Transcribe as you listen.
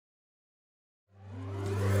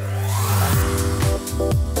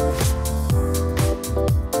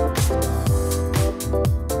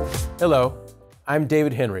Hello, I'm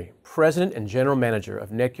David Henry, President and General Manager of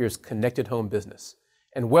NETGEAR's Connected Home business,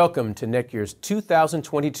 and welcome to NETGEAR's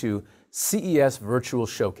 2022 CES Virtual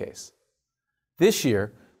Showcase. This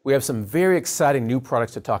year, we have some very exciting new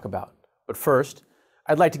products to talk about, but first,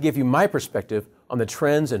 I'd like to give you my perspective on the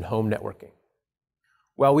trends in home networking.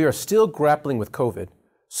 While we are still grappling with COVID,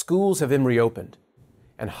 schools have been reopened,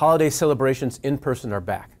 and holiday celebrations in person are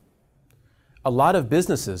back. A lot of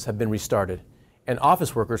businesses have been restarted, and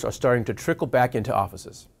office workers are starting to trickle back into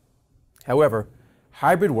offices. However,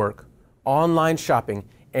 hybrid work, online shopping,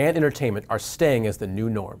 and entertainment are staying as the new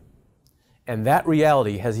norm. And that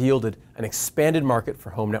reality has yielded an expanded market for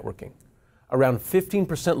home networking, around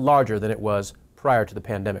 15% larger than it was prior to the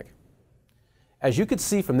pandemic. As you can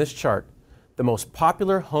see from this chart, the most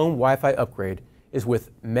popular home Wi-Fi upgrade is with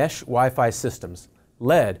mesh Wi-Fi systems,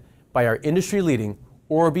 led by our industry-leading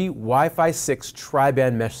Orbi Wi-Fi 6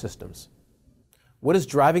 tri-band mesh systems. What is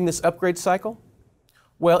driving this upgrade cycle?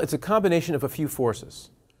 Well, it's a combination of a few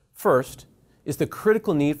forces. First is the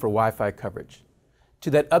critical need for Wi-Fi coverage,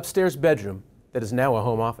 to that upstairs bedroom that is now a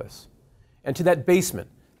home office, and to that basement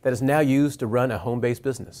that is now used to run a home-based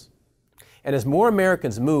business. And as more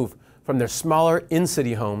Americans move from their smaller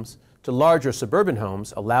in-city homes to larger suburban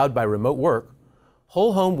homes allowed by remote work,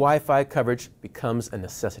 whole home Wi-Fi coverage becomes a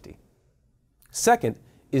necessity. Second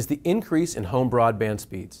is the increase in home broadband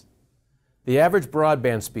speeds. The average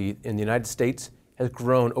broadband speed in the United States has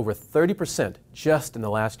grown over 30% just in the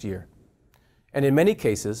last year. And in many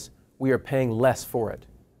cases, we are paying less for it.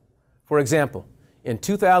 For example, in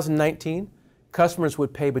 2019, customers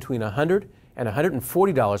would pay between $100 and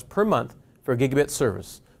 $140 per month for gigabit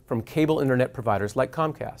service from cable internet providers like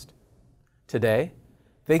Comcast. Today,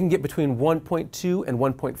 they can get between 1.2 and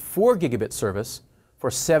 1.4 gigabit service for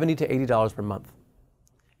 $70 to $80 per month.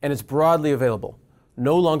 And it's broadly available,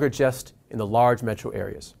 no longer just in the large metro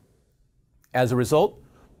areas. As a result,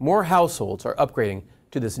 more households are upgrading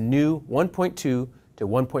to this new 1.2 to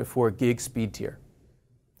 1.4 gig speed tier.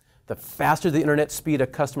 The faster the internet speed a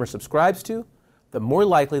customer subscribes to, the more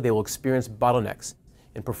likely they will experience bottlenecks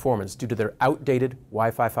in performance due to their outdated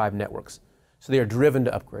Wi-Fi 5 networks, so they are driven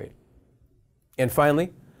to upgrade. And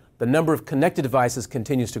finally, the number of connected devices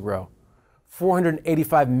continues to grow.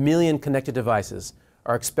 485 million connected devices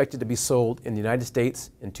are expected to be sold in the United States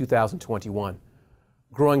in 2021,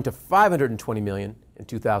 growing to 520 million in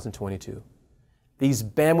 2022. These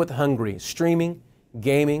bandwidth-hungry streaming,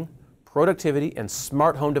 gaming, productivity, and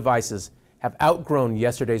smart home devices have outgrown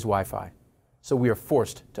yesterday's Wi-Fi, so we are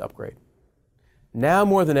forced to upgrade. Now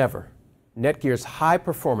more than ever, NETGEAR's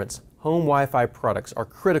high-performance home Wi-Fi products are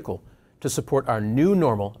critical to support our new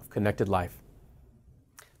normal of connected life.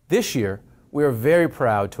 This year, we are very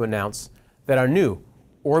proud to announce that our new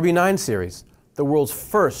Orbi 9 series, the world's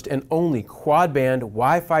first and only quad-band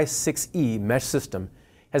Wi-Fi 6E mesh system,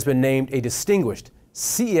 has been named a distinguished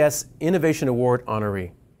CES Innovation Award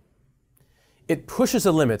honoree. It pushes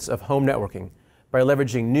the limits of home networking by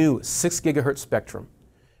leveraging new 6 gigahertz spectrum,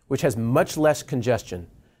 which has much less congestion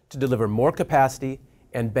to deliver more capacity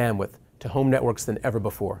and bandwidth to home networks than ever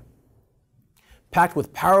before. Packed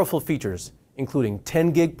with powerful features, including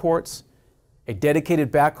 10 gig ports, a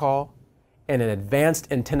dedicated backhaul, and an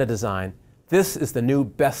advanced antenna design, this is the new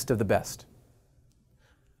best of the best.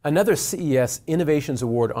 Another CES Innovations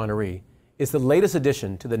Award honoree is the latest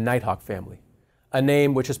addition to the Nighthawk family, a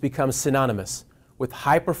name which has become synonymous with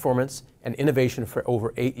high performance and innovation for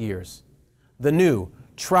over 8 years. The new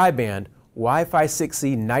tri-band Wi-Fi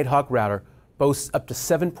 6E Nighthawk router boasts up to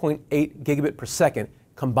 7.8 gigabit per second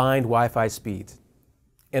combined Wi-Fi speeds,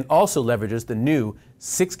 and also leverages the new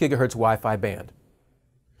 6 gigahertz Wi-Fi band.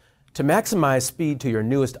 To maximize speed to your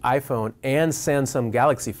newest iPhone and Samsung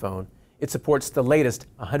Galaxy phone, it supports the latest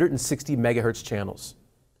 160 megahertz channels.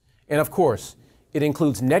 And of course, it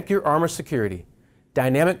includes NETGEAR Armor security,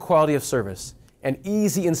 dynamic quality of service, and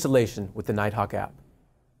easy installation with the Nighthawk app.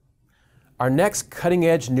 Our next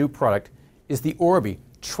cutting-edge new product is the Orbi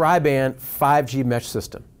tri-band 5G mesh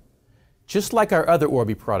system. Just like our other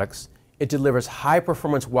Orbi products, it delivers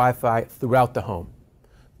high-performance Wi-Fi throughout the home.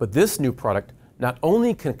 But this new product not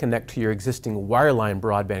only can connect to your existing wireline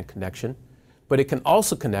broadband connection, but it can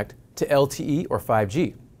also connect to LTE or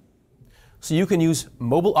 5G. So you can use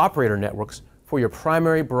mobile operator networks for your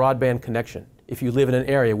primary broadband connection if you live in an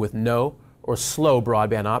area with no or slow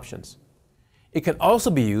broadband options. It can also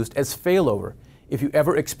be used as failover if you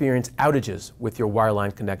ever experience outages with your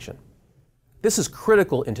wireline connection. This is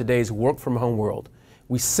critical in today's work-from-home world.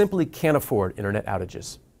 We simply can't afford internet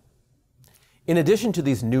outages. In addition to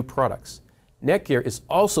these new products, NETGEAR is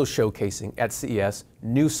also showcasing at CES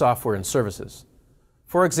new software and services.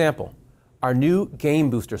 For example, Our new Game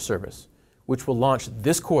Booster service, which will launch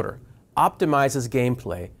this quarter, optimizes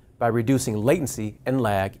gameplay by reducing latency and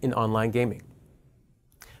lag in online gaming.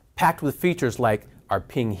 Packed with features like our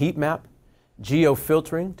ping heat map,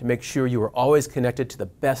 geo-filtering to make sure you are always connected to the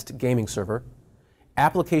best gaming server,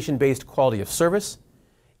 application-based quality of service,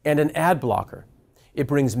 and an ad blocker. It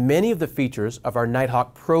brings many of the features of our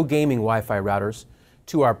Nighthawk Pro Gaming Wi-Fi routers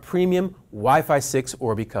to our premium Wi-Fi 6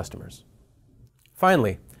 Orbi customers.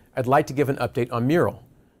 Finally, I'd like to give an update on Mural,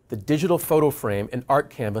 the digital photo frame and art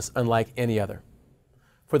canvas unlike any other.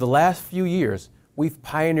 For the last few years, we've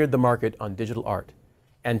pioneered the market on digital art.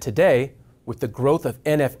 And today, with the growth of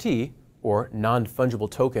NFT, or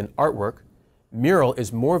non-fungible token artwork, Mural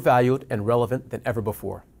is more valued and relevant than ever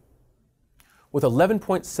before. With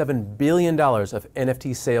 $11.7 billion of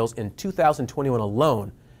NFT sales in 2021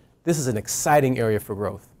 alone, this is an exciting area for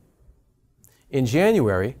growth. In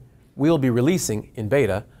January, we'll be releasing, in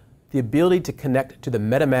beta, the ability to connect to the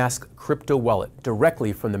MetaMask crypto wallet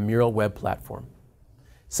directly from the Mural web platform.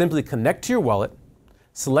 Simply connect to your wallet,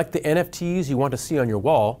 select the NFTs you want to see on your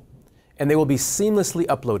wall, and they will be seamlessly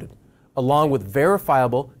uploaded, along with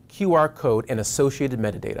verifiable QR code and associated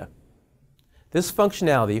metadata. This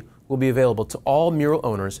functionality will be available to all Mural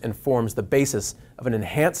owners and forms the basis of an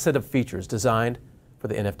enhanced set of features designed for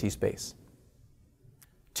the NFT space.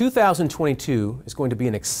 2022 is going to be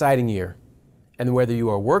an exciting year, and whether you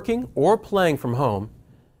are working or playing from home,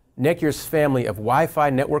 NETGEAR's family of Wi-Fi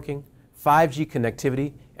networking, 5G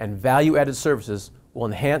connectivity, and value-added services will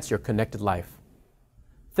enhance your connected life.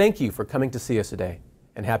 Thank you for coming to see us today,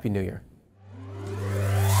 and Happy New Year.